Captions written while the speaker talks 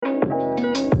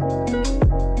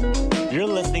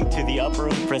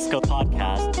Frisco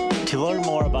podcast. To learn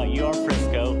more about your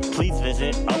Frisco, please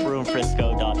visit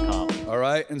uproomfrisco.com. All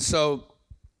right, and so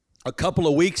a couple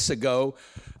of weeks ago,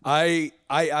 I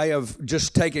have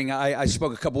just taken. I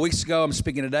spoke a couple weeks ago. I'm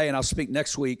speaking today, and I'll speak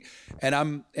next week. And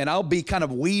I'll be kind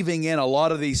of weaving in a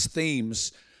lot of these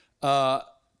themes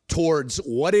towards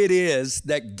what it is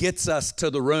that gets us to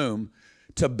the room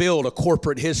to build a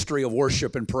corporate history of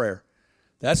worship and prayer.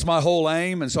 That's my whole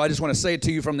aim, and so I just want to say it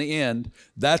to you from the end.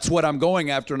 That's what I'm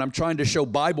going after, and I'm trying to show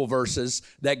Bible verses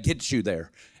that get you there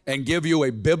and give you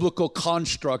a biblical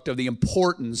construct of the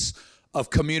importance of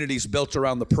communities built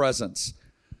around the presence.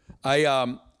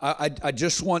 I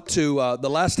just want to, the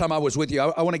last time I was with you,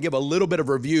 I want to give a little bit of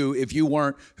review if you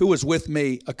weren't, who was with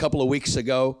me a couple of weeks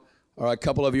ago, or a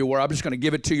couple of you were. I'm just going to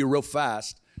give it to you real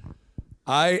fast.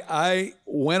 I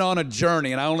went on a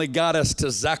journey, and I only got us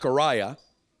to Zechariah,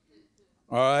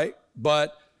 all right?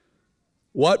 But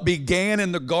what began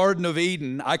in the Garden of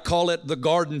Eden, I call it the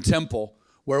Garden Temple,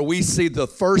 where we see the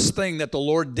first thing that the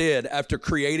Lord did after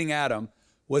creating Adam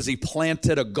was he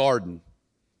planted a garden,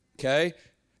 okay?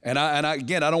 And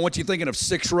again, I don't want you thinking of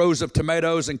 6 rows of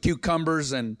tomatoes and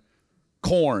cucumbers and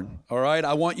corn, all right?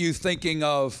 I want you thinking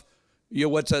of,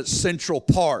 what's at Central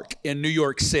Park in New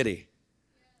York City.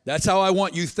 That's how I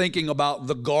want you thinking about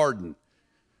the garden.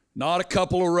 Not a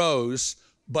couple of rows,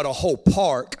 but a whole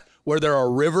park where there are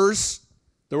rivers.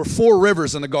 There were 4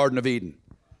 rivers in the Garden of Eden.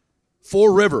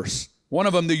 4 rivers. One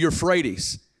of them, the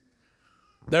Euphrates.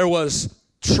 There was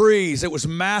trees. It was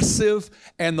massive,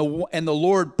 and the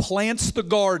Lord plants the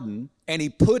garden, and he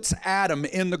puts Adam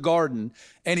in the garden,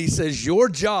 and he says, your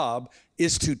job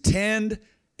is to tend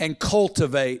and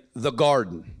cultivate the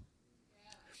garden.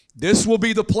 This will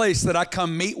be the place that I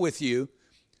come meet with you,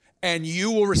 and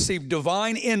you will receive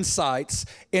divine insights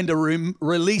into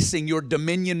releasing your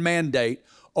dominion mandate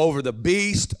over the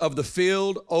beast of the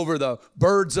field, over the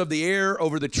birds of the air,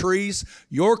 over the trees.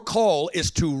 Your call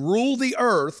is to rule the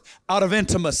earth out of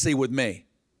intimacy with me.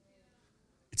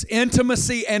 It's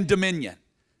intimacy and dominion.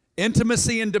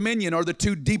 Intimacy and dominion are the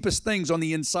 2 deepest things on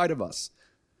the inside of us.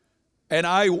 And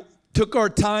I took our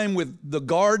time with the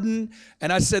garden,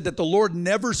 and I said that the Lord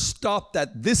never stopped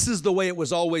that. This is the way it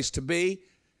was always to be.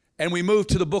 And we moved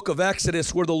to the book of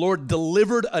Exodus, where the Lord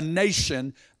delivered a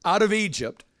nation out of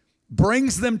Egypt,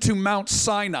 brings them to Mount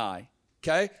Sinai,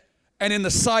 okay? And in the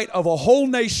sight of a whole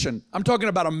nation, I'm talking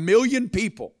about 1 million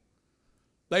people,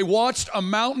 they watched a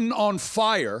mountain on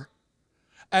fire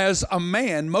as a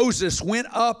man, Moses, went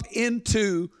up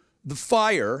into the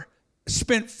fire,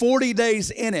 spent 40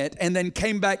 days in it, and then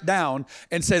came back down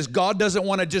and says, God doesn't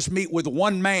want to just meet with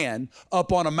one man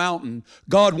up on a mountain.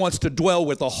 God wants to dwell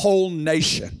with a whole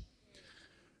nation.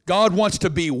 God wants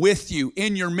to be with you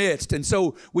in your midst. And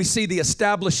so we see the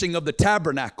establishing of the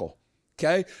tabernacle,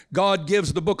 okay? God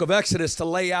gives the book of Exodus to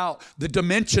lay out the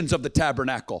dimensions of the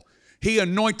tabernacle. He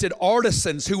anointed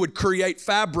artisans who would create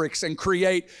fabrics and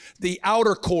create the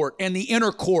outer court and the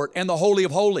inner court and the Holy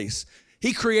of Holies.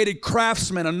 He created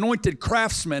craftsmen, anointed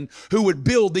craftsmen who would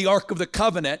build the Ark of the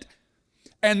Covenant,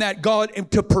 and that God,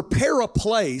 to prepare a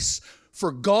place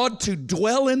for God to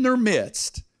dwell in their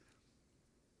midst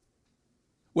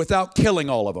without killing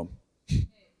all of them.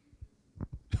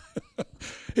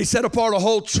 He set apart a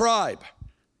whole tribe,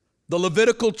 the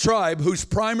Levitical tribe, whose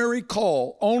primary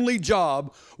call, only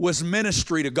job, was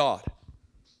ministry to God.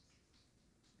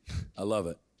 I love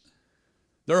it.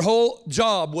 Their whole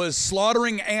job was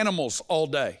slaughtering animals all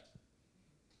day.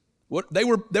 They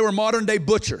were modern day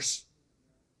butchers.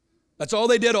 That's all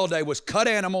they did all day, was cut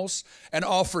animals and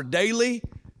offer daily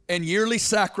and yearly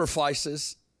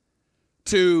sacrifices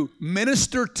to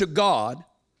minister to God.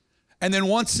 And then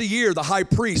once a year, the high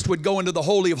priest would go into the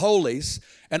Holy of Holies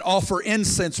and offer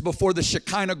incense before the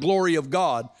Shekinah glory of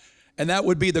God. And that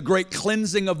would be the great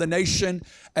cleansing of the nation,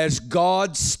 as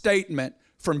God's statement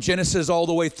from Genesis all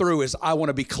the way through is, I want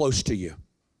to be close to you.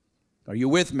 Are you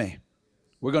with me?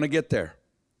 We're going to get there.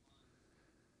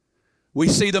 We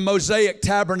see the Mosaic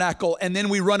tabernacle, and then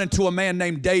we run into a man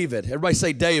named David. Everybody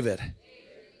say David.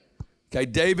 Okay,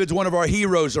 David's one of our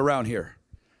heroes around here.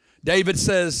 David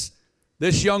says,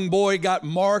 this young boy got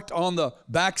marked on the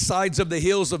backsides of the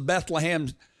hills of Bethlehem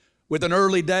with an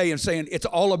early day and saying it's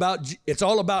all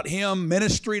about him,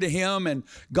 ministry to him. And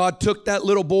God took that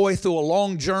little boy through a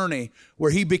long journey where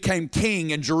he became king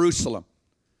in Jerusalem.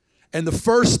 And the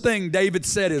first thing David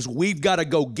said is, we've got to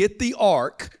go get the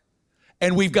ark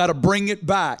and we've got to bring it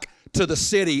back to the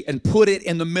city and put it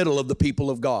in the middle of the people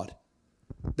of God.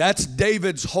 That's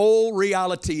David's whole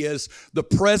reality, is the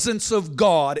presence of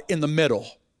God in the middle.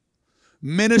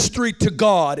 ministry to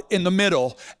God in the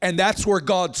middle, and that's where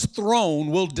God's throne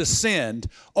will descend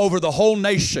over the whole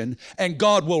nation, and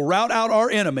God will rout out our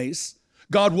enemies.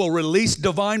 God will release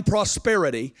divine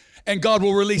prosperity, and God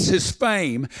will release His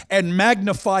fame and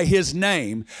magnify His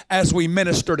name as we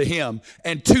minister to Him,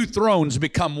 and two thrones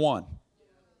become one.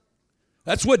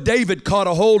 That's what David caught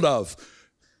a hold of.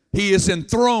 He is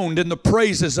enthroned in the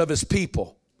praises of His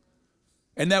people.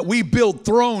 And that we build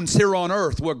thrones here on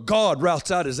earth where God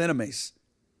routs out His enemies.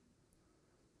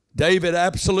 David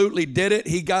absolutely did it.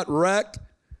 He got wrecked.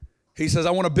 He says,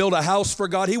 I want to build a house for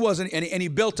God. He wasn't, and he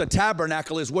built a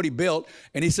tabernacle is what he built.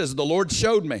 And he says, the Lord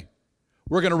showed me.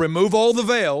 We're going to remove all the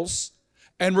veils,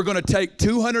 and we're going to take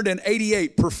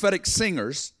 288 prophetic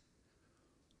singers,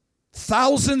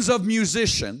 thousands of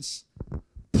musicians,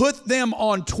 put them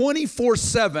on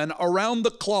 24/7 around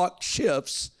the clock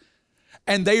shifts,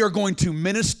 and they are going to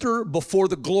minister before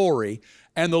the glory.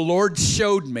 And the Lord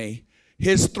showed me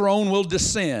His throne will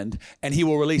descend, and He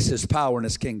will release His power and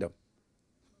His kingdom.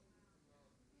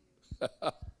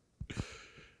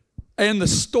 And the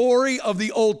story of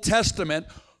the Old Testament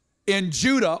in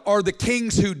Judah are the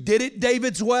kings who did it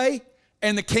David's way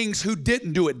and the kings who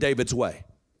didn't do it David's way.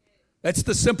 That's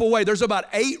the simple way. There's about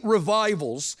 8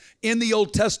 revivals in the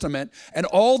Old Testament, and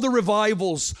all the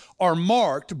revivals are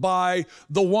marked by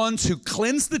the ones who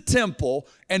cleansed the temple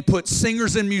and put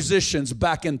singers and musicians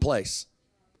back in place.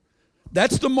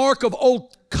 That's the mark of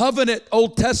Old Covenant,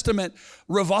 Old Testament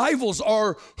revivals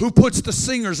are who puts the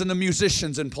singers and the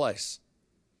musicians in place.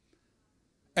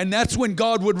 And that's when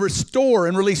God would restore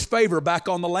and release favor back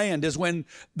on the land, is when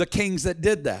the kings that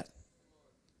did that.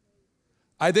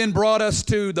 I then brought us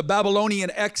to the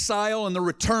Babylonian exile and the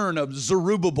return of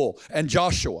Zerubbabel and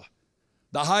Joshua,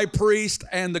 the high priest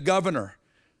and the governor.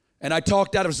 And I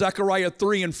talked out of Zechariah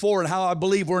 3 and 4 and how I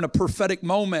believe we're in a prophetic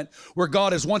moment where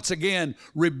God is once again,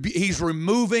 He's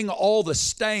removing all the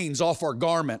stains off our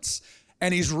garments,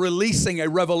 and He's releasing a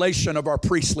revelation of our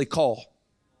priestly call.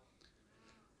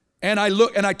 And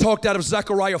I talked out of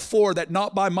Zechariah 4 that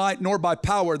not by might nor by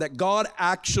power, that God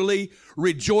actually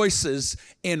rejoices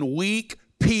in weak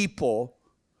people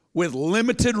with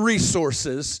limited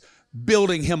resources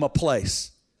building Him a place.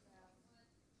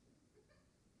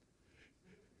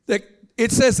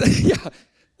 It says, yeah,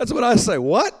 that's what I say.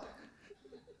 What?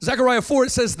 Zechariah 4, it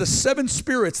says the 7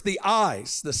 spirits, the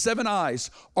eyes, the 7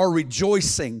 eyes are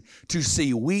rejoicing to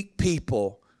see weak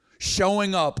people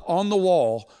showing up on the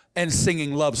wall and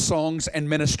singing love songs and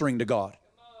ministering to God.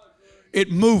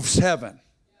 It moves heaven.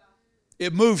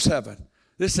 It moves heaven.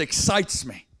 This excites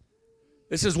me.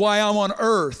 This is why I'm on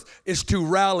earth, is to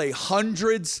rally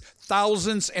hundreds,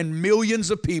 thousands, and millions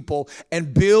of people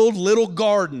and build little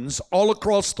gardens all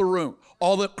across the room,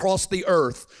 all across the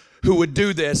earth, who would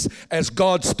do this as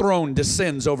God's throne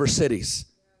descends over cities.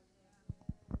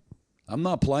 I'm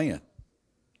not playing.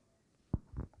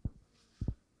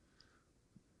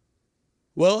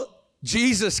 Well,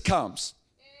 Jesus comes.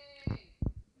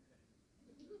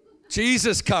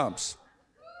 Jesus comes.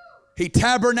 He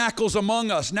tabernacles among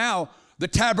us. Now, the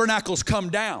tabernacles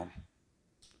come down.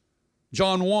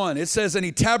 John 1, it says, and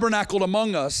He tabernacled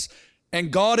among us, and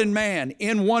God and man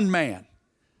in one man.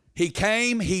 He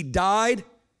came, He died,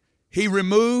 He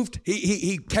removed,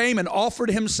 He came and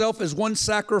offered Himself as one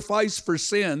sacrifice for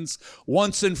sins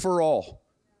once and for all.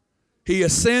 He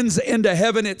ascends into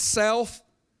heaven itself,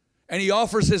 and He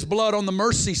offers His blood on the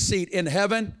mercy seat in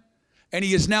heaven, and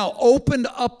He has now opened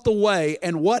up the way.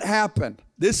 And what happened?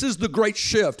 This is the great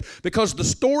shift, because the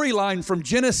storyline from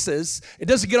Genesis, it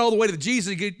doesn't get all the way to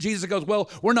Jesus. Jesus goes,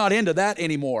 well, we're not into that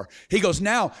anymore. He goes,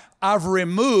 now I've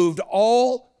removed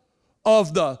all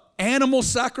of the animal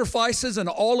sacrifices and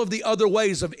all of the other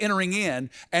ways of entering in,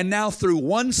 and now through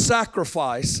one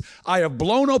sacrifice, I have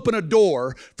blown open a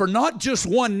door for not just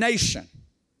one nation,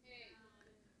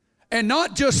 and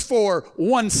not just for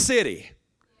one city,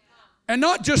 and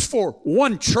not just for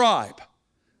one tribe,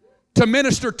 to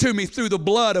minister to me through the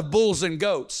blood of bulls and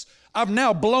goats. I've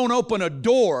now blown open a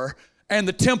door, and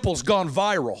the temple's gone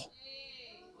viral.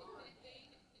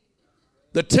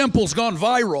 The temple's gone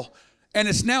viral, and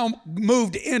it's now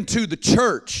moved into the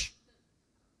church.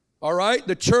 All right?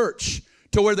 The church,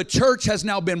 to where the church has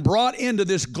now been brought into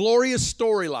this glorious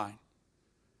storyline.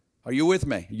 Are you with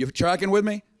me? Are you tracking with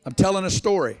me? I'm telling a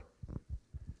story.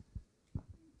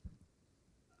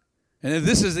 And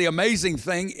this is the amazing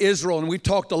thing, Israel, and we've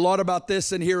talked a lot about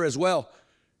this in here as well.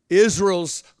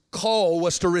 Israel's call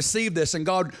was to receive this, and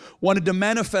God wanted to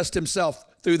manifest Himself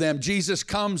through them. Jesus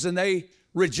comes, and they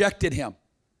rejected Him.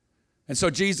 And so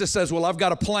Jesus says, well, I've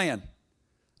got a plan.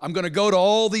 I'm going to go to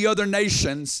all the other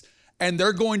nations, and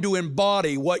they're going to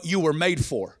embody what you were made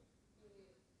for.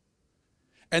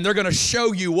 And they're going to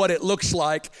show you what it looks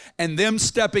like, and them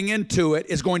stepping into it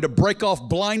is going to break off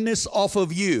blindness off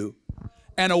of you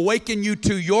and awaken you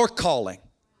to your calling.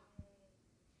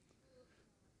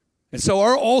 And so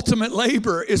our ultimate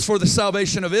labor is for the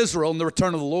salvation of Israel and the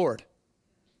return of the Lord.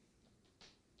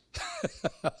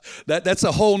 That's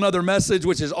a whole nother message,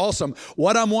 which is awesome.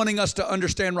 What I'm wanting us to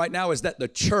understand right now is that the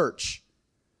church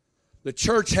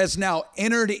has now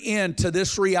entered into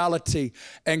this reality,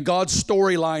 and God's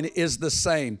storyline is the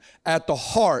same. At the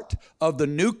heart of the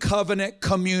new covenant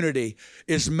community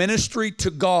is ministry to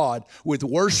God with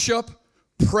worship,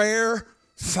 prayer,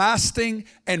 fasting,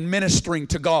 and ministering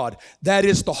to God. That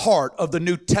is the heart of the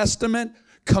New Testament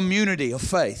community of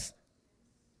faith.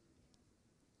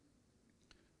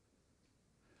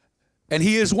 And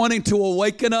He is wanting to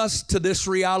awaken us to this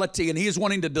reality, and He is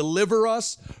wanting to deliver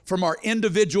us from our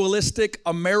individualistic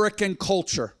American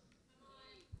culture.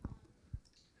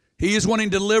 He is wanting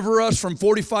to deliver us from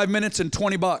 45 minutes and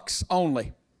 $20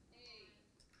 only.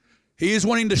 He is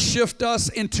wanting to shift us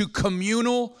into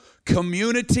communal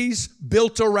communities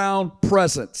built around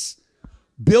presence,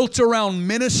 built around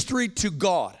ministry to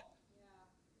God.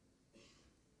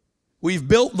 We've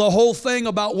built the whole thing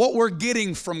about what we're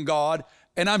getting from God,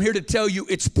 and I'm here to tell you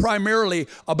it's primarily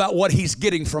about what He's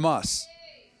getting from us.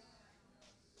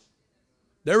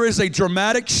 There is a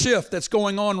dramatic shift that's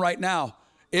going on right now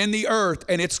in the earth,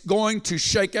 and it's going to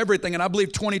shake everything. And I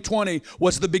believe 2020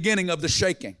 was the beginning of the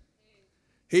shaking.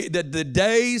 The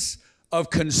days of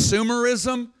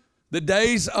consumerism, the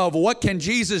days of what can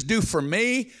Jesus do for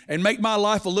me and make my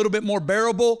life a little bit more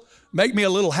bearable, make me a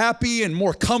little happy and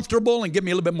more comfortable and give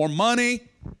me a little bit more money,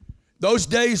 those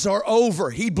days are over.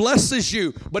 He blesses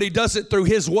you, but He does it through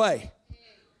His way.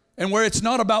 And where it's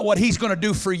not about what He's going to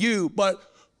do for you, but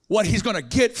what He's going to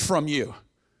get from you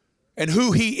and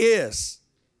who He is.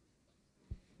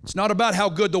 It's not about how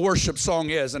good the worship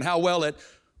song is and how well it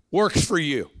works for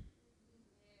you.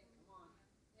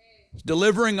 It's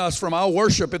delivering us from our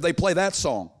worship if they play that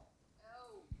song.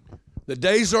 The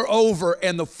days are over,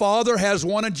 and the Father has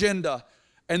one agenda,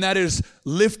 and that is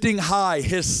lifting high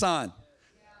His Son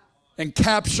and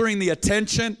capturing the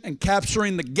attention and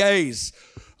capturing the gaze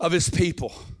of His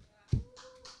people.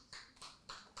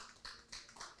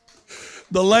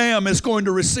 The Lamb is going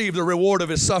to receive the reward of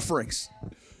His sufferings.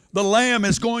 The Lamb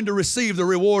is going to receive the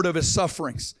reward of His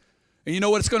sufferings. And you know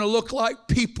what it's going to look like?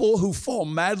 People who fall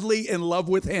madly in love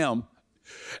with Him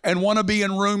and want to be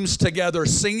in rooms together,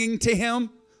 singing to Him,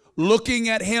 looking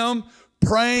at Him,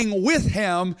 praying with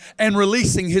Him, and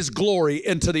releasing His glory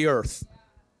into the earth.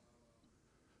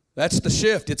 That's the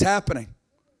shift. It's happening.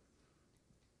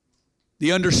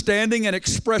 The understanding and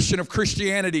expression of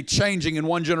Christianity changing in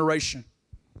one generation.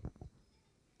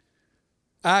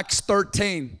 Acts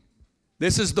 13.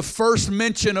 This is the first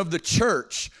mention of the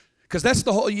church, because that's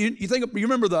the whole, you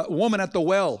remember the woman at the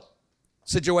well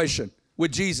situation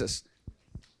with Jesus.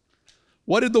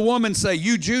 What did the woman say?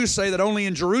 You Jews say that only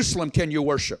in Jerusalem can you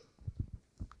worship.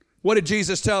 What did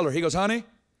Jesus tell her? He goes, honey,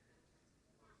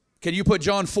 can you put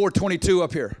John 4:22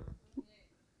 up here?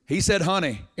 He said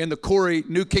honey in the Corey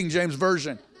New King James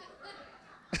Version.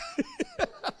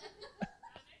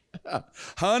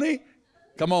 Honey?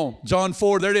 Come on, John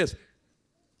 4, there it is.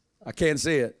 I can't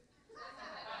see it.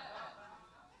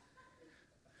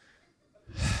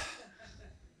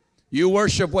 You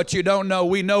worship what you don't know.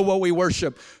 We know what we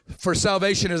worship. For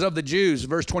salvation is of the Jews,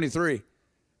 verse 23.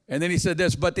 And then he said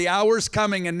this, but the hour's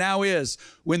coming and now is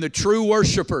when the true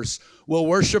worshipers will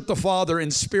worship the Father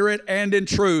in spirit and in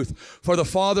truth, for the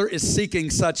Father is seeking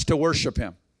such to worship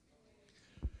Him.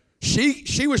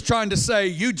 She was trying to say,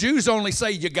 you Jews only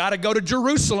say you got to go to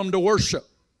Jerusalem to worship.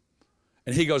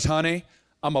 And He goes, honey,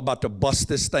 I'm about to bust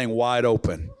this thing wide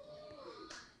open.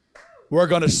 We're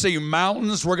going to see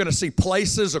mountains. We're going to see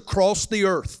places across the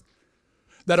earth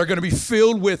that are going to be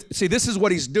filled with, see, this is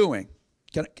what He's doing.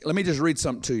 Let me just read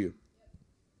something to you.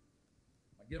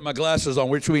 I get my glasses on,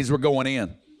 which means we're going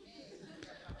in.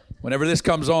 Whenever this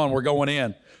comes on, we're going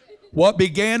in. What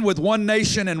began with one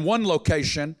nation and one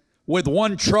location, with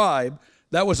one tribe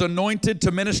that was anointed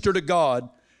to minister to God,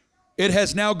 it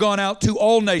has now gone out to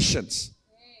all nations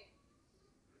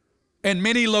and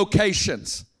many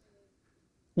locations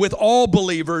with all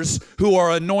believers who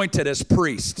are anointed as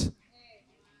priests.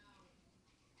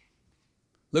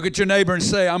 Look at your neighbor and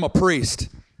say, I'm a priest.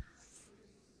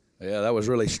 Yeah, that was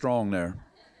really strong there.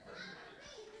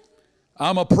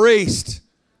 I'm a priest.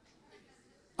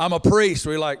 I'm a priest.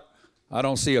 We're like, I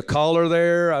don't see a collar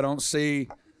there. I don't see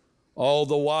all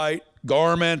the white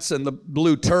garments and the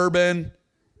blue turban.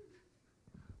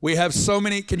 We have so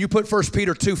many. Can you put 1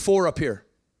 Peter 2:4 up here?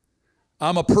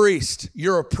 I'm a priest.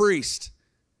 You're a priest.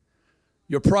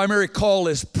 Your primary call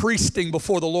is priesting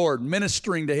before the Lord,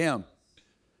 ministering to Him.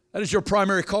 That is your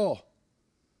primary call.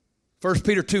 1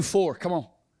 Peter 2:4, come on.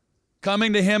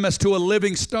 Coming to Him as to a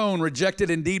living stone, rejected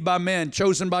indeed by men,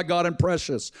 chosen by God and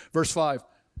precious. Verse 5.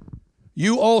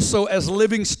 You also as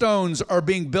living stones are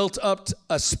being built up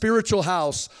a spiritual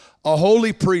house, a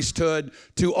holy priesthood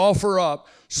to offer up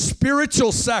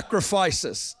spiritual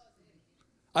sacrifices.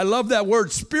 I love that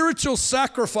word, spiritual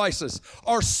sacrifices.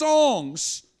 Our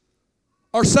songs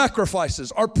are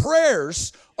sacrifices. Our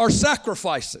prayers are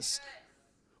sacrifices.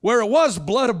 Where it was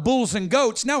blood of bulls and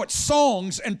goats, now it's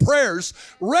songs and prayers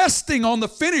resting on the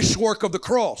finished work of the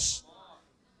cross.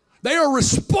 They are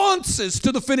responses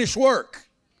to the finished work.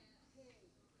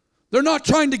 They're not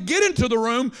trying to get into the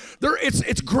room.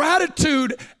 It's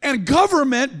gratitude and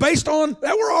government based on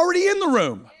that we're already in the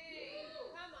room.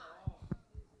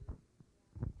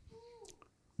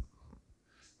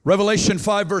 Revelation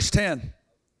 5 verse 10.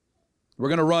 We're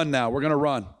going to run now. We're going to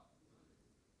run.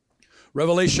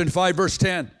 Revelation 5 verse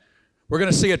 10. We're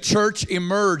going to see a church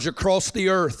emerge across the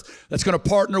earth that's going to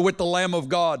partner with the Lamb of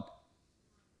God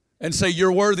and say,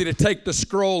 you're worthy to take the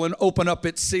scroll and open up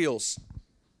its seals.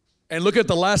 And look at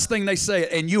the last thing they say,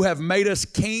 and you have made us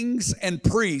kings and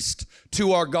priests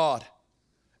to our God,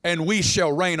 and we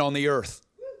shall reign on the earth.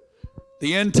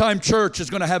 The end time church is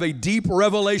going to have a deep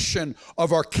revelation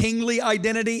of our kingly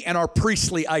identity and our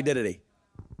priestly identity.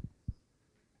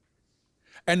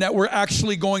 And that we're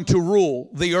actually going to rule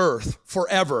the earth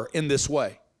forever in this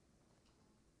way.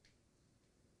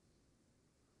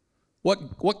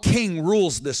 What king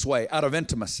rules this way out of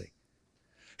intimacy?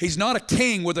 He's not a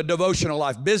king with a devotional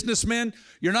life. Businessmen,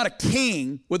 you're not a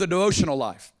king with a devotional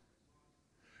life.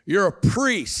 You're a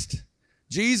priest.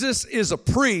 Jesus is a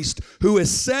priest who has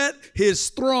set his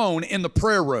throne in the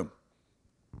prayer room.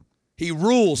 He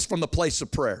rules from the place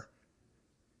of prayer.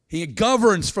 He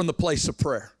governs from the place of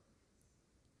prayer.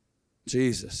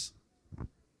 Jesus.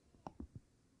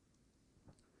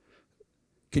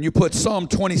 Can you put Psalm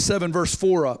 27 verse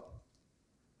 4 up?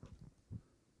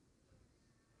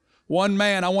 One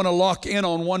man, I want to lock in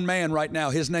on one man right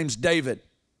now. His name's David.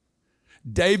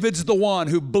 David's the one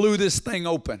who blew this thing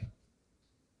open.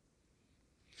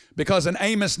 Because in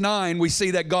Amos 9, we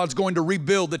see that God's going to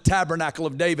rebuild the tabernacle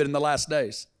of David in the last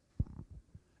days.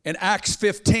 In Acts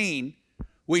 15,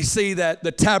 we see that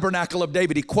the tabernacle of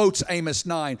David, he quotes Amos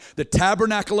 9, the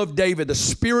tabernacle of David, the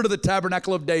spirit of the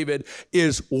tabernacle of David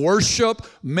is worship,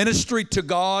 ministry to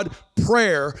God,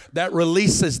 prayer that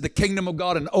releases the kingdom of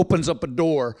God and opens up a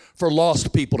door for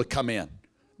lost people to come in.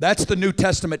 That's the New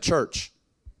Testament church.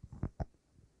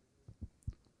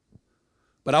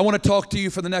 But I want to talk to you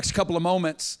for the next couple of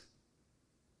moments.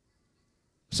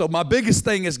 So my biggest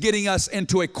thing is getting us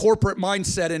into a corporate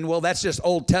mindset and, well, that's just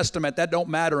Old Testament. That don't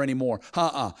matter anymore.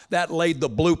 That laid the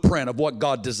blueprint of what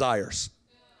God desires.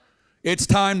 It's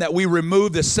time that we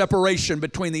remove the separation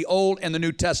between the Old and the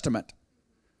New Testament.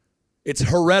 It's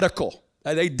heretical.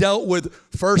 They dealt with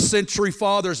first century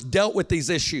fathers, dealt with these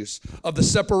issues of the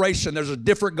separation. There's a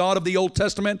different God of the Old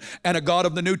Testament and a God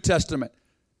of the New Testament.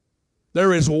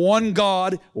 There is one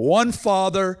God, one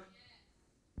Father,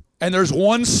 and there's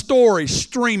one story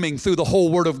streaming through the whole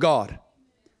Word of God.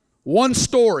 One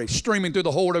story streaming through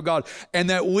the whole Word of God. And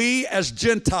that we as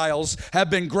Gentiles have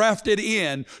been grafted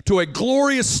in to a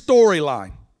glorious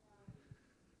storyline.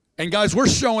 And guys, we're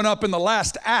showing up in the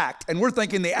last act, and we're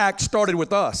thinking the act started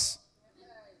with us.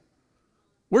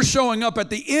 We're showing up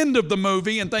at the end of the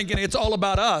movie and thinking it's all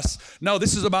about us. No,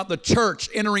 this is about the church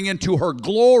entering into her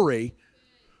glory.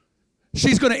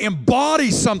 She's going to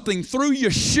embody something through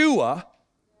Yeshua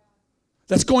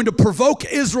that's going to provoke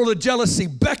Israel to jealousy,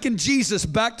 beckon Jesus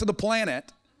back to the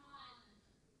planet.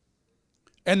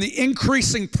 And the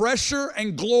increasing pressure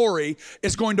and glory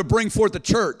is going to bring forth the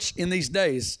church in these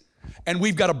days. And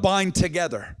we've got to bind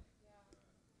together.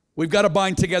 We've got to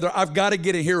bind together. I've got to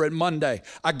get in here at Monday.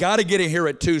 I got to get in here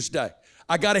at Tuesday.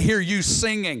 I got to hear you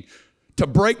singing to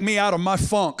break me out of my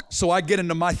funk so I get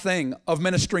into my thing of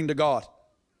ministering to God.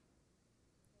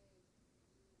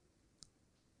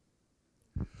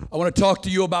 I want to talk to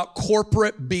you about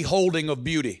corporate beholding of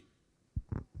beauty.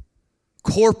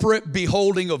 Corporate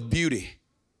beholding of beauty.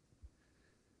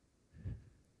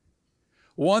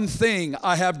 One thing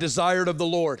I have desired of the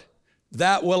Lord,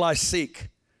 that will I seek,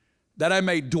 that I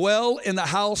may dwell in the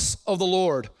house of the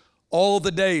Lord all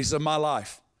the days of my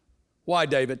life. Why,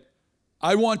 David?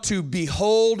 I want to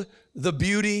behold the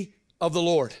beauty of the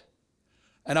Lord,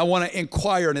 and I want to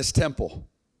inquire in His temple.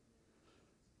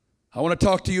 I want to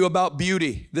talk to you about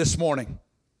beauty this morning.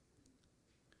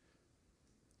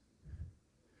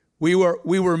 We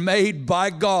were made by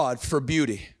God for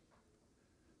beauty.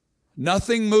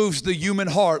 Nothing moves the human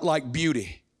heart like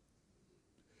beauty.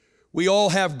 We all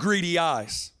have greedy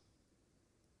eyes.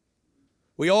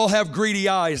 We all have greedy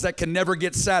eyes that can never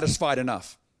get satisfied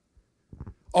enough,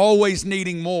 always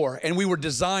needing more. And we were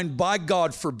designed by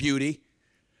God for beauty,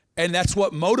 and that's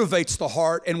what motivates the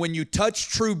heart. And when you touch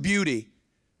true beauty,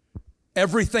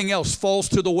 everything else falls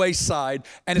to the wayside,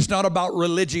 and it's not about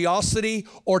religiosity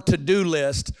or to-do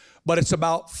list, but it's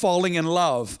about falling in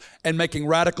love and making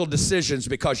radical decisions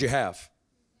because you have.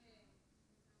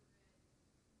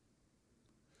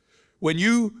 When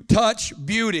you touch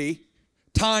beauty,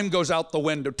 time goes out the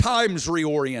window. Time's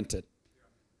reoriented.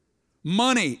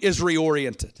 Money is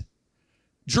reoriented.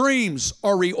 Dreams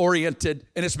are reoriented,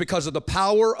 and it's because of the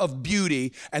power of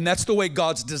beauty, and that's the way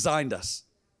God's designed us.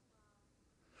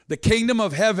 The kingdom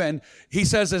of heaven, he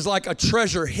says, is like a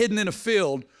treasure hidden in a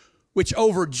field, which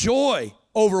overjoy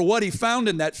over what he found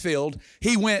in that field,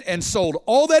 he went and sold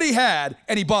all that he had,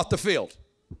 and he bought the field.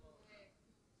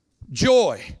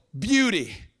 Joy,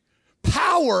 beauty,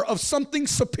 power of something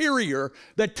superior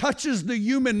that touches the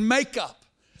human makeup,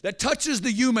 that touches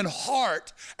the human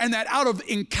heart, and that out of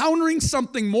encountering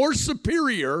something more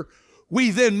superior,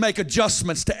 we then make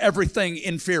adjustments to everything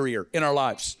inferior in our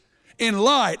lives, in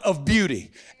light of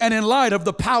beauty and in light of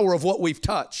the power of what we've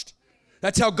touched.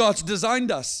 That's how God's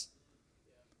designed us.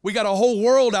 We got a whole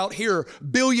world out here,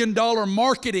 billion-dollar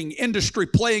marketing industry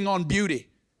playing on beauty.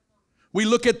 We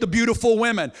look at the beautiful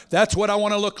women. That's what I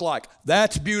want to look like.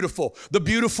 That's beautiful. The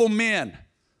beautiful men,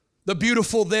 the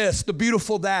beautiful this, the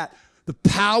beautiful that. The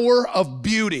power of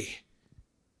beauty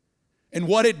and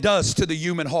what it does to the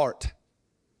human heart.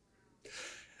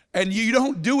 And you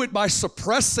don't do it by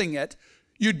suppressing it.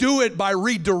 You do it by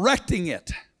redirecting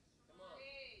it.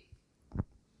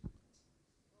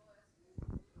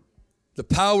 The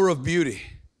power of beauty.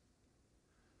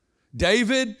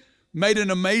 David made an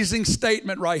amazing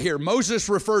statement right here. Moses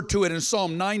referred to it in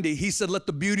Psalm 90. He said, let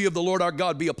the beauty of the Lord our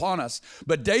God be upon us.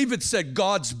 But David said,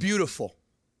 God's beautiful.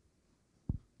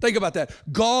 Think about that.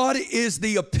 God is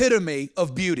the epitome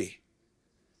of beauty.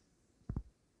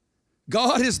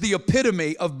 God is the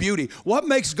epitome of beauty. What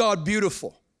makes God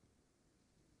beautiful?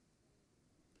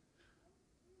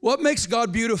 What makes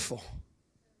God beautiful?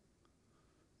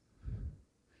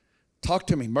 Talk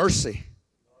to me. Mercy,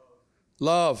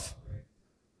 love,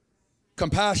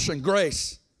 compassion,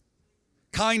 grace,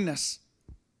 kindness,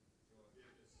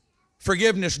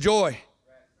 forgiveness, joy,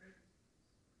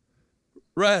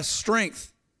 rest,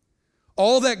 strength.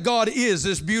 All that God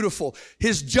is beautiful.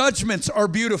 His judgments are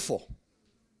beautiful.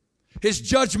 His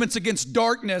judgments against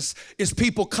darkness is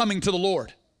people coming to the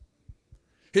Lord.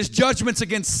 His judgments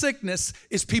against sickness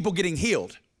is people getting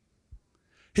healed.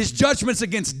 His judgments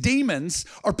against demons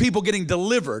are people getting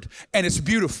delivered, and it's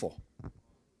beautiful.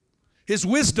 His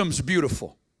wisdom's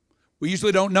beautiful. We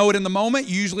usually don't know it in the moment.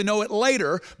 You usually know it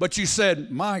later, but you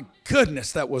said, my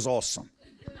goodness, that was awesome.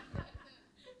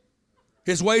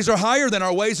 His ways are higher than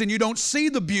our ways, and you don't see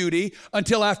the beauty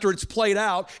until after it's played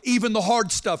out, even the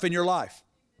hard stuff in your life.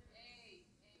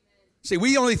 See,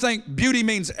 we only think beauty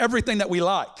means everything that we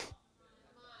like.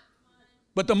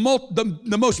 But the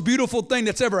most beautiful thing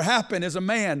that's ever happened is a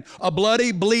man, a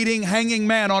bloody, bleeding, hanging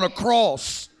man on a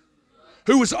cross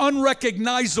who was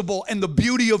unrecognizable, and the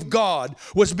beauty of God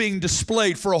was being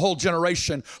displayed for a whole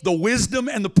generation. The wisdom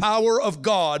and the power of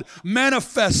God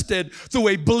manifested through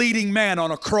a bleeding man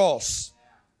on a cross.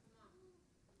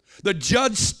 The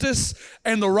justice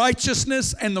and the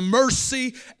righteousness and the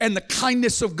mercy and the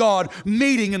kindness of God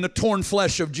meeting in the torn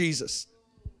flesh of Jesus.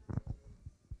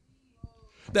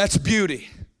 That's beauty.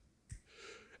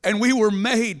 And we were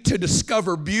made to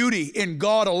discover beauty in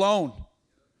God alone.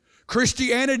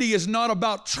 Christianity is not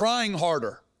about trying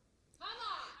harder.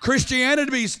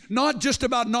 Christianity is not just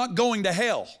about not going to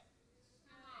hell.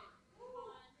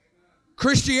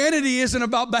 Christianity isn't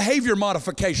about behavior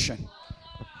modification.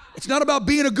 It's not about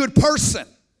being a good person.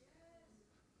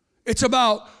 It's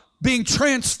about being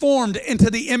transformed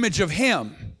into the image of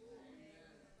Him.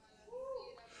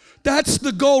 That's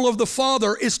the goal of the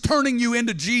Father, is turning you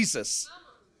into Jesus.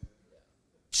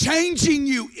 Changing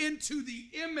you into the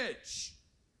image.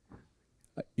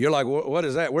 You're like, what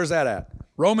is that? Where's that at?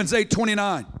 Romans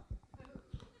 8:29.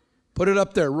 Put it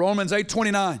up there. Romans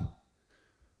 8:29.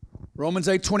 Romans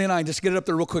 8:29. Just get it up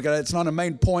there real quick. It's not a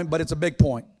main point, but it's a big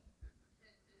point.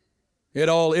 It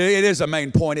is a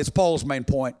main point. It's Paul's main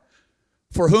point.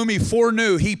 For whom He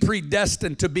foreknew, He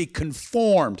predestined to be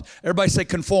conformed. Everybody say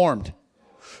conformed.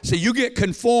 See, you get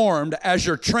conformed as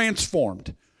you're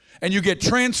transformed, and you get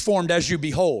transformed as you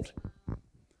behold.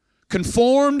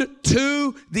 Conformed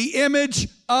to the image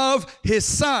of His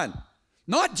Son.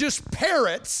 Not just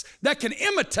parrots that can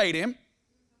imitate Him.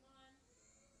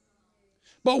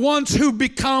 but ones who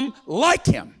become like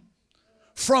him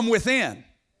from within.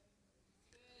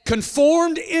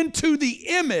 Conformed into the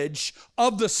image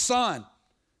of the Son.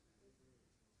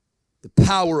 The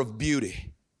power of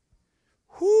beauty.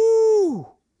 Whoo!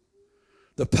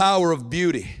 The power of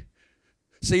beauty.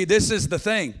 See, this is the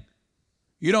thing.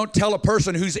 You don't tell a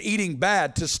person who's eating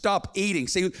bad to stop eating.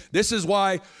 See, this is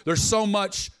why there's so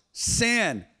much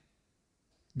sin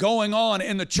going on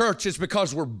in the church. It's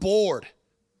because we're bored.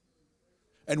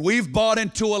 And we've bought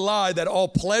into a lie that all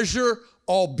pleasure,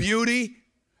 all beauty,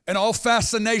 and all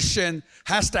fascination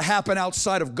has to happen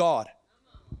outside of God.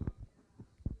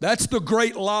 That's the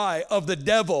great lie of the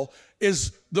devil,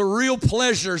 is the real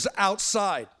pleasures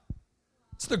outside.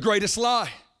 It's the greatest lie.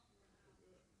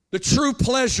 The true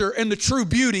pleasure and the true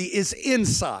beauty is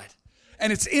inside.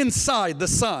 And it's inside the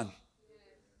Son.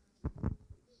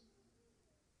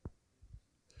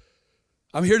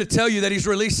 I'm here to tell you that he's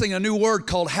releasing a new word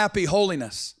called happy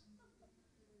holiness.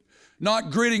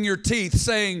 Not gritting your teeth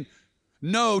saying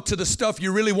no to the stuff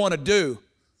you really want to do.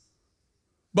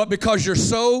 But because you're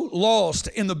so lost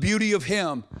in the beauty of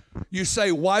him, you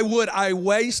say, why would I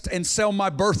waste and sell my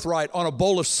birthright on a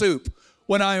bowl of soup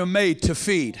when I am made to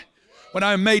feed? When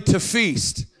I am made to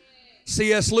feast.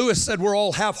 C.S. Lewis said we're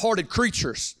all half-hearted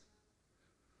creatures,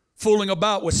 fooling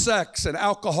about with sex and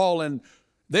alcohol and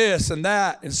this and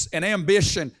that and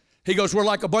ambition. He goes, we're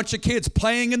like a bunch of kids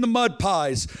playing in the mud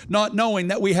pies, not knowing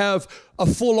that we have a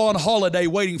full-on holiday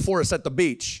waiting for us at the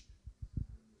beach.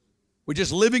 We're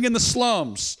just living in the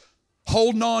slums,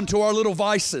 holding on to our little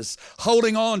vices,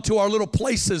 holding on to our little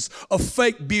places of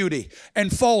fake beauty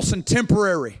and false and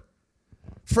temporary.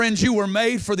 Friends, you were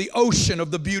made for the ocean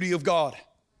of the beauty of God.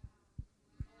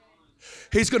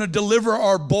 He's going to deliver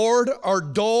our bored, our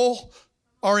dull,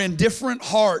 our indifferent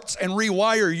hearts and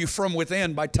rewire you from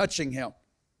within by touching him.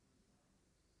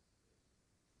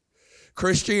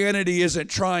 Christianity isn't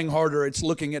trying harder, it's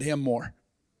looking at him more.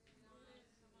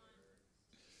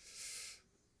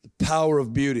 The power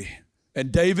of beauty.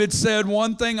 And David said,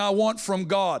 one thing I want from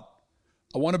God.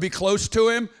 I want to be close to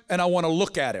him and I want to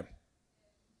look at him.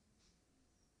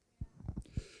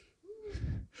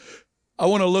 I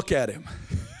want to look at him.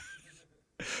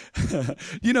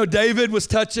 You know, David was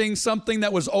touching something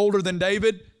that was older than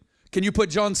David. Can you put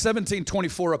John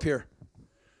 17:24 up here?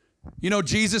 You know,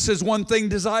 Jesus' one thing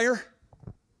desire?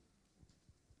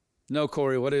 No,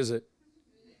 Corey, what is it?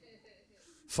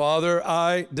 Father,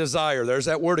 I desire, there's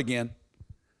that word again,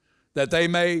 that they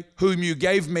may, whom you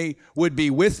gave me, would be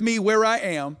with me where I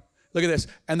am. Look at this.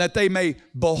 And that they may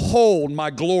behold my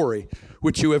glory,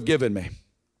 which you have given me.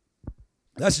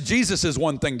 That's Jesus'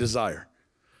 one thing desire.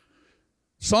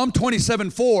 Psalm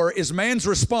 27:4 is man's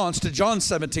response to John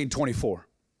 17:24.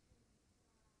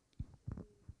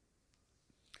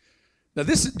 Now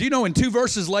this, do you know in 2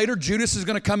 verses later, Judas is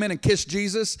going to come in and kiss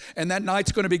Jesus and that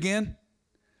night's going to begin?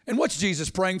 And what's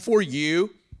Jesus praying for? You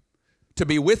to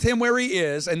be with him where he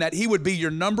is and that he would be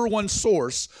your number one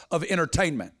source of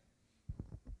entertainment.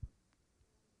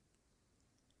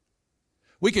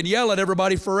 We can yell at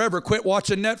everybody forever, quit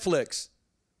watching Netflix.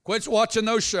 Quit watching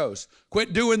those shows.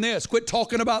 Quit doing this. Quit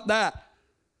talking about that.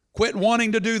 Quit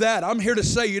wanting to do that. I'm here to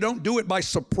say you don't do it by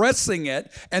suppressing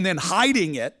it and then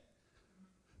hiding it.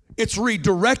 It's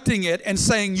redirecting it and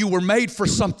saying you were made for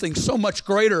something so much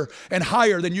greater and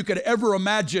higher than you could ever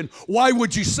imagine. Why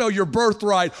would you sell your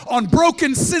birthright on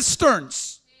broken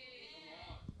cisterns?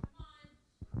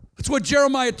 That's what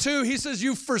Jeremiah 2, he says,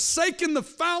 you've forsaken the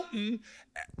fountain.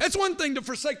 It's one thing to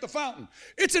forsake the fountain.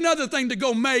 It's another thing to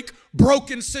go make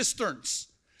broken cisterns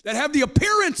that have the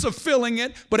appearance of filling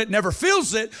it, but it never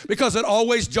fills it because it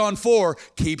always, John 4,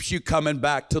 keeps you coming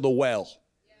back to the well.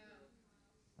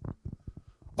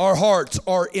 Our hearts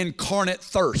are incarnate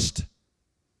thirst.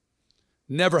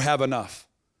 Never have enough.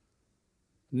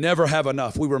 Never have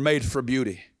enough. We were made for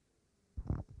beauty.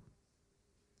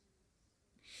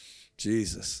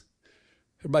 Jesus.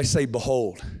 Everybody say,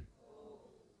 behold.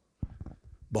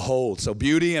 Behold. So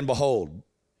beauty and behold.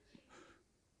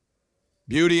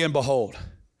 Beauty and behold.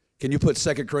 Can you put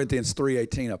 2 Corinthians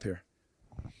 3:18 up here?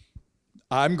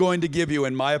 I'm going to give you,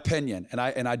 in my opinion, and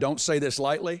I don't say this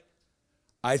lightly,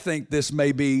 I think this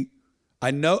may be,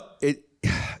 I know it,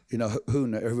 you know,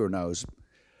 whoever knows.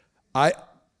 I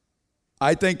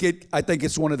think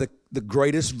it's one of the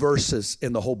greatest verses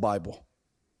in the whole Bible.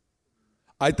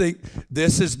 I think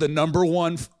this is the number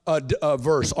one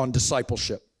verse on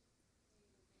discipleship.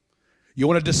 You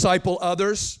want to disciple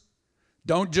others?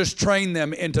 Don't just train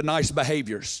them into nice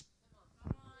behaviors.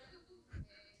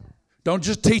 Don't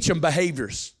just teach them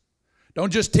behaviors.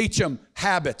 Don't just teach them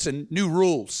habits and new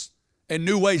rules and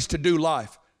new ways to do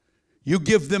life. You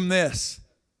give them this.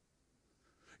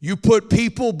 You put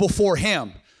people before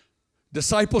Him.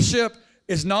 Discipleship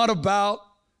is not about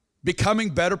becoming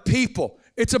better people.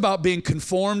 It's about being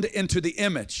conformed into the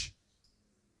image.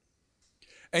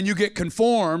 And you get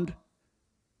conformed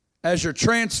as you're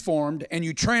transformed, and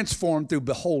you transform through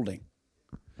beholding.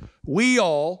 We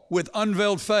all with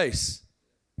unveiled face.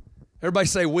 Everybody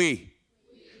say we.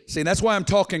 See, that's why I'm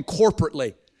talking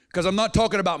corporately, because I'm not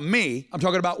talking about me, I'm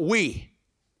talking about we.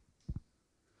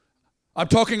 I'm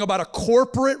talking about a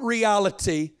corporate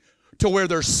reality to where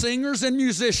there's singers and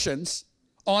musicians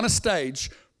on a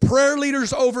stage, prayer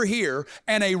leaders over here,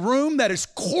 and a room that is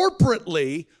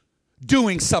corporately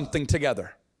doing something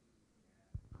together.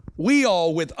 We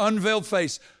all with unveiled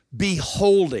face,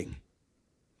 beholding,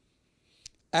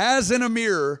 as in a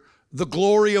mirror, the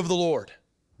glory of the Lord.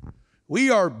 We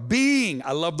are being,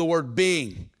 I love the word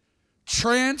being,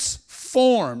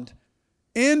 transformed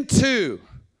into,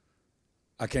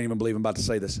 I can't even believe I'm about to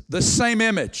say this, the same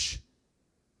image.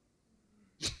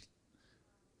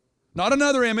 Not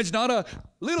another image, not a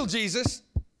little Jesus.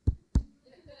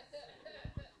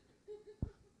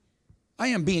 I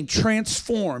am being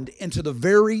transformed into the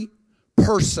very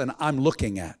person I'm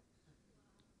looking at.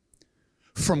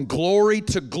 From glory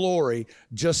to glory,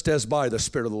 just as by the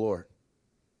Spirit of the Lord.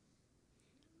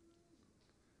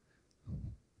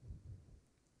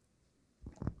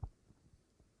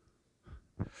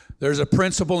 There's a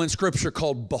principle in Scripture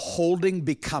called beholding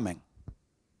becoming.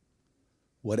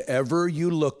 Whatever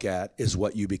you look at is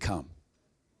what you become.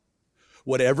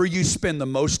 Whatever you spend the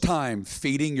most time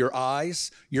feeding your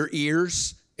eyes, your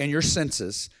ears, and your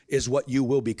senses is what you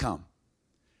will become.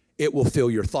 It will fill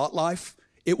your thought life.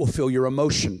 It will fill your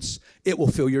emotions. It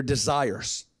will fill your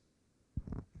desires.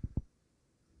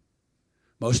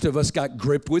 Most of us got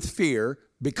gripped with fear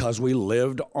because we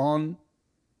lived on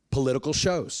political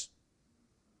shows.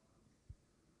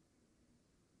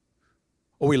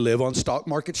 Or we live on stock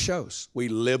market shows. We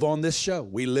live on this show.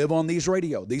 We live on these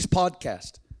these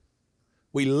podcasts.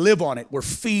 We live on it. We're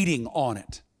feeding on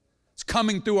it. It's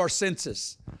coming through our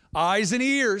senses. Eyes and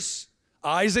ears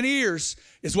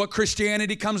is what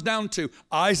Christianity comes down to.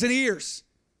 Eyes and ears.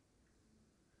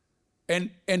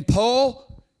 And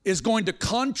Paul is going to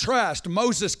contrast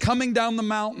Moses coming down the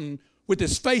mountain with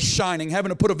his face shining, having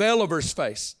to put a veil over his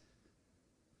face,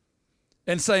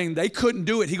 and saying they couldn't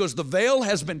do it. He goes, the veil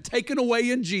has been taken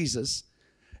away in Jesus.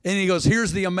 And he goes,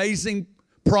 here's the amazing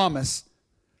promise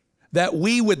that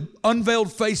we with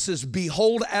unveiled faces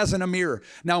behold as in a mirror.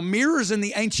 Now, mirrors in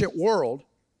the ancient world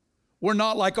were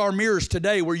not like our mirrors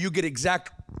today where you get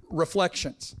exact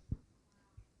reflections.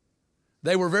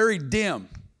 They were very dim.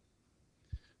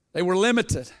 They were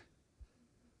limited.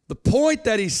 The point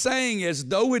that he's saying is,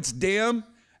 though it's dim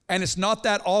and it's not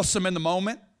that awesome in the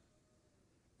moment,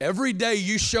 every day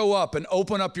you show up and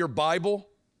open up your Bible,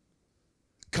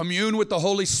 commune with the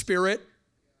Holy Spirit,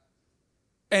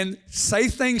 and say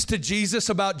things to Jesus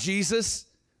about Jesus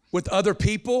with other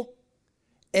people,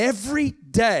 every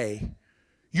day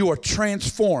you are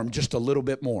transformed just a little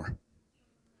bit more.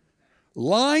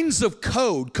 Lines of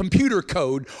code, computer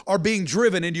code, are being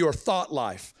driven into your thought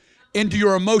life, into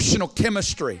your emotional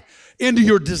chemistry, into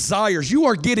your desires. You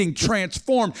are getting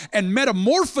transformed and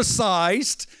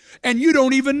metamorphosized, and you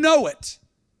don't even know it.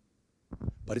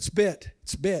 But it's bit.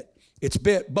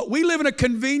 But we live in a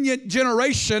convenient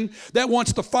generation that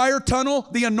wants the fire tunnel,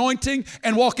 the anointing,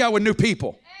 and walk out with new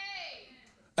people.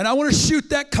 And I want to shoot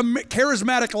that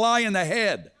charismatic lie in the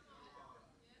head.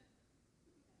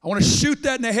 I want to shoot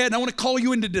that in the head, and I want to call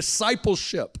you into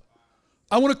discipleship.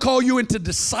 I want to call you into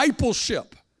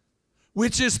discipleship,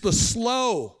 which is the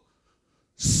slow,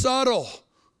 subtle,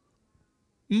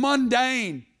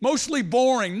 mundane, mostly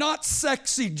boring, not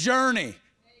sexy journey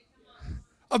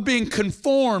of being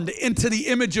conformed into the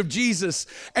image of Jesus.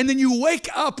 And then you wake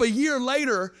up a year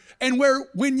later, and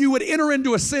when you would enter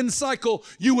into a sin cycle,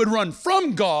 you would run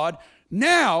from God.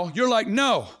 Now you're like,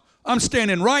 no, I'm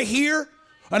standing right here,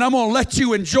 and I'm going to let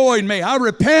you enjoy me. I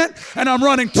repent, and I'm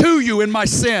running to you in my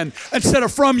sin instead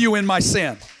of from you in my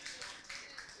sin.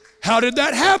 How did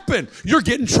that happen? You're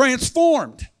getting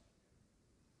transformed.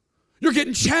 You're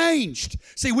getting changed.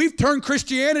 See, we've turned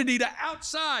Christianity to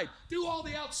outside. Do all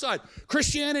the outside.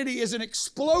 Christianity is an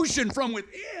explosion from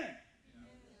within.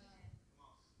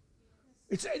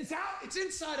 It's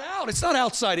inside out. It's not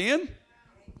outside in.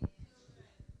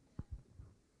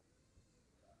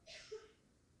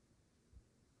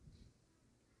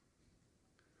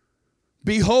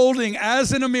 Beholding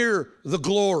as in a mirror the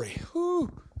glory.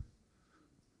 Whew.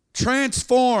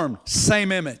 Transformed,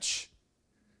 same image.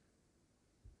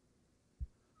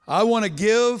 I want to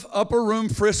give Upper Room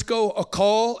Frisco a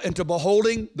call into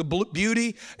beholding the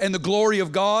beauty and the glory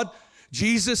of God.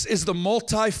 Jesus is the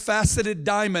multifaceted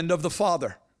diamond of the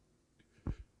Father.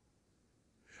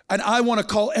 And I want to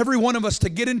call every one of us to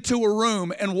get into a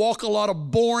room and walk a lot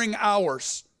of boring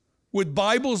hours with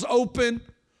Bibles open,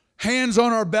 hands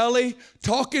on our belly,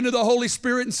 talking to the Holy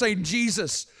Spirit and saying,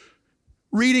 Jesus,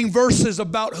 reading verses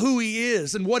about who He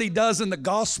is and what He does in the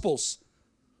Gospels,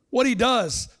 what He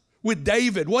does with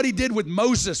David, what He did with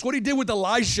Moses, what He did with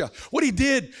Elijah, what He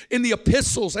did in the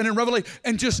epistles and in Revelation,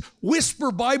 and just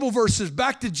whisper Bible verses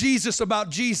back to Jesus about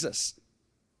Jesus.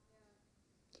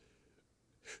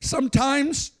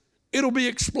 Sometimes it'll be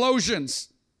explosions.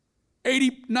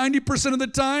 90% of the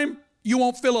time, you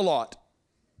won't feel a lot.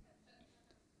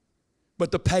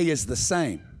 But the pay is the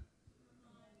same.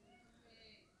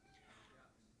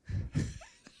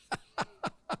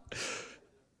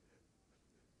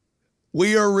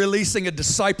 We are releasing a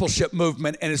discipleship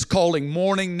movement, and it's calling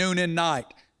morning, noon, and night.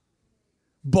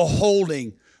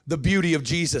 Beholding the beauty of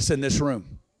Jesus in this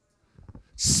room.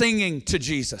 Singing to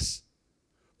Jesus.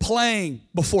 Playing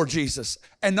before Jesus.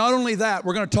 And not only that,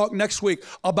 we're going to talk next week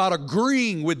about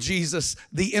agreeing with Jesus,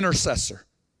 the intercessor.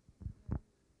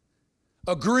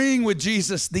 Agreeing with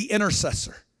Jesus, the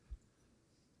intercessor.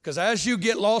 Because as you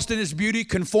get lost in His beauty,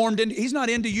 conformed in, He's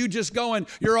not into you just going,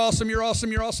 you're awesome, you're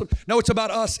awesome, you're awesome. No, it's about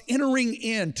us entering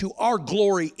into our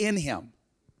glory in Him.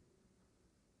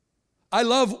 I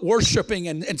love worshiping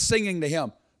and singing to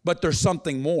Him, but there's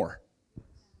something more.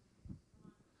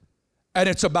 And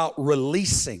it's about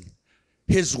releasing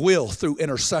His will through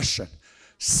intercession.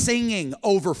 Singing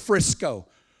over Frisco.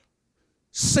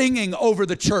 Singing over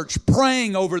the church.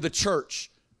 Praying over the church.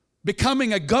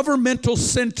 Becoming a governmental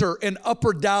center in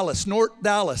Upper Dallas, North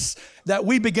Dallas, that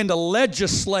we begin to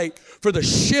legislate for the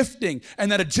shifting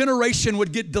and that a generation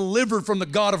would get delivered from the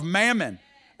God of mammon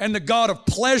and the God of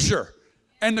pleasure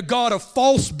and the God of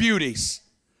false beauties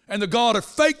and the God of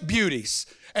fake beauties.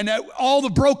 And that all the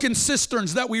broken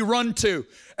cisterns that we run to,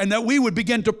 and that we would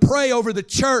begin to pray over the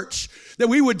church, that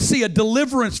we would see a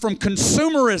deliverance from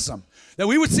consumerism, that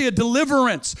we would see a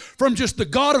deliverance from just the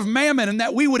God of mammon, and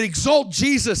that we would exalt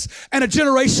Jesus and a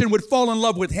generation would fall in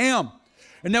love with Him.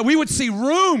 And that we would see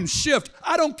rooms shift.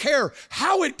 I don't care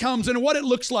how it comes and what it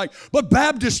looks like, but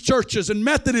Baptist churches and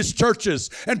Methodist churches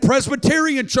and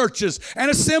Presbyterian churches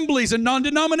and assemblies and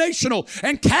non-denominational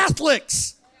and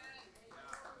Catholics.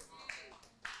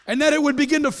 And that it would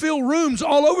begin to fill rooms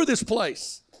all over this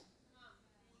place.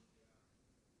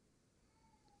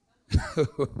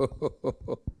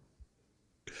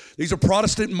 These are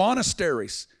Protestant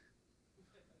monasteries.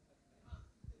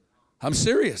 I'm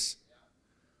serious.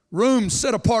 Rooms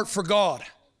set apart for God.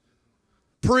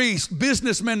 Priests,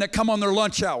 businessmen that come on their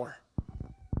lunch hour.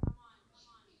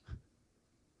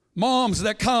 Moms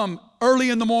that come early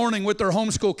in the morning with their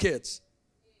homeschool kids.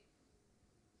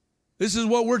 This is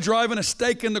what we're driving a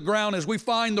stake in the ground as we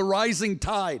find the rising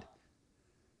tide.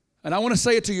 And I want to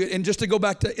say it to you, and just to go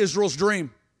back to Israel's dream.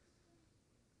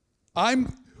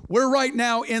 We're right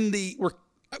now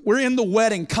we're in the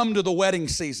wedding, come to the wedding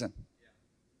season.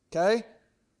 Okay?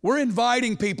 We're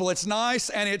inviting people. It's nice,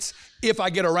 and it's if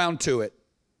I get around to it.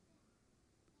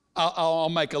 I'll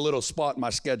make a little spot in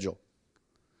my schedule.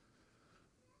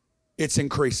 It's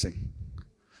increasing.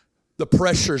 The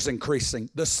pressure's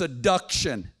increasing. The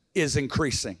seduction is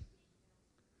increasing.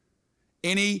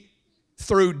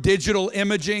 Through digital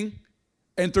imaging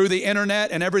and through the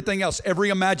internet and everything else, every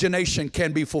imagination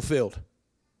can be fulfilled.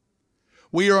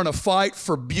 We are in a fight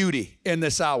for beauty in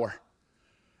this hour.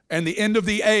 And the end of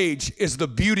the age is the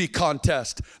beauty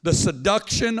contest. The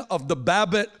seduction of the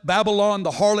Babylon,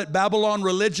 the harlot Babylon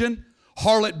religion,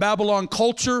 harlot Babylon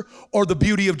culture, or the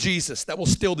beauty of Jesus that will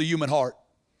steal the human heart.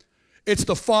 It's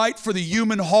the fight for the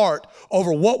human heart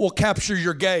over what will capture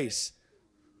your gaze.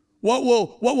 What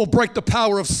will break the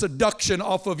power of seduction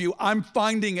off of you? I'm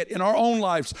finding it in our own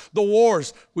lives. The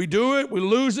wars, we do it, we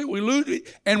lose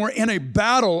it, and we're in a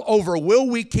battle over will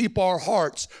we keep our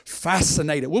hearts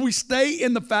fascinated? Will we stay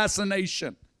in the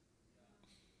fascination?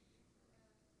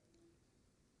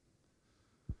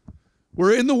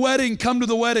 We're in the wedding, come to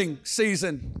the wedding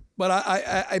season, but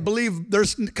I believe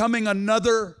there's coming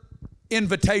another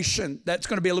invitation that's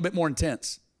going to be a little bit more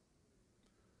intense.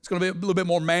 It's going to be a little bit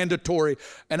more mandatory.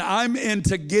 And I'm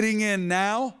into getting in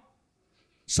now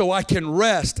so I can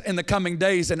rest in the coming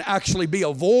days and actually be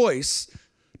a voice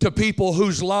to people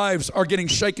whose lives are getting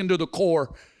shaken to the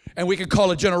core. And we can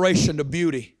call a generation to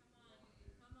beauty.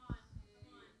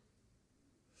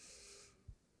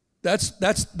 That's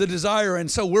the desire. And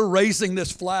so we're raising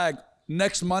this flag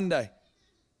next Monday.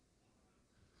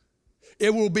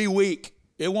 It will be weak.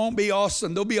 It won't be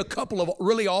awesome. There'll be a couple of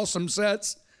really awesome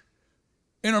sets.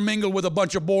 intermingled with a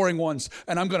bunch of boring ones,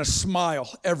 and I'm going to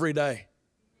smile every day,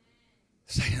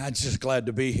 saying, I'm just glad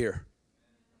to be here.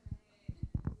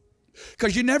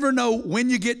 Because you never know when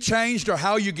you get changed or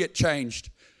how you get changed.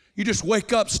 You just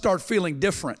wake up, start feeling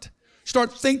different.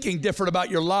 Start thinking different about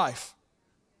your life.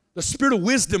 The spirit of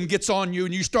wisdom gets on you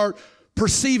and you start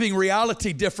perceiving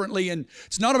reality differently. And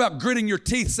it's not about gritting your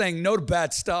teeth saying no to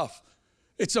bad stuff.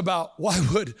 It's about, why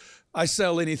would I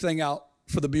sell anything out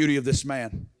for the beauty of this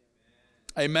man?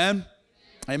 Amen?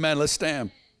 Amen. Let's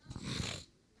stand.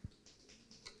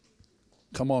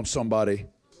 Come on, somebody.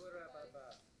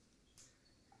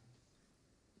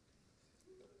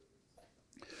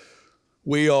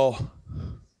 We all,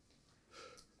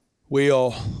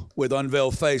 with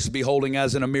unveiled face, beholding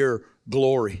as in a mirror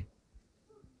glory.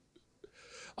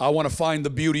 I want to find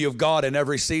the beauty of God in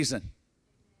every season.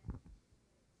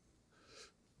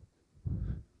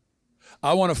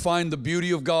 I want to find the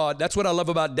beauty of God. That's what I love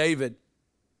about David.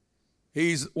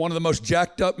 He's one of the most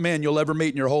jacked up men you'll ever meet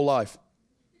in your whole life.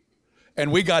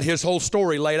 And we got his whole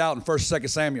story laid out in 1st and 2nd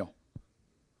Samuel.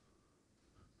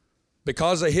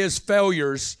 Because of his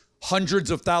failures, hundreds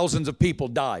of thousands of people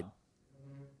died.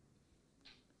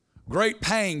 Great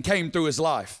pain came through his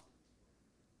life.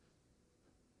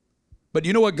 But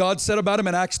you know what God said about him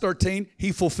in Acts 13?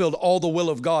 He fulfilled all the will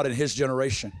of God in his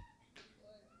generation.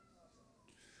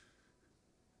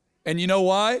 And you know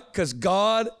why? Because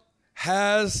God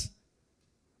has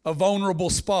a vulnerable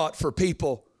spot for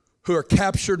people who are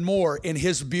captured more in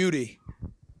his beauty,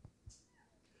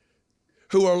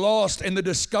 who are lost in the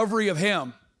discovery of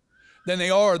him than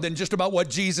they are than just about what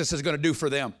Jesus is going to do for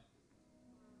them.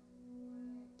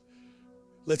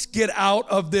 Let's get out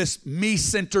of this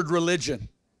me-centered religion.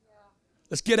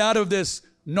 Let's get out of this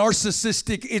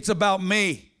narcissistic, it's about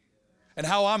me and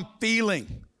how I'm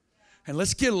feeling. And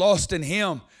let's get lost in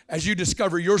him as you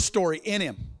discover your story in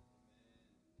him.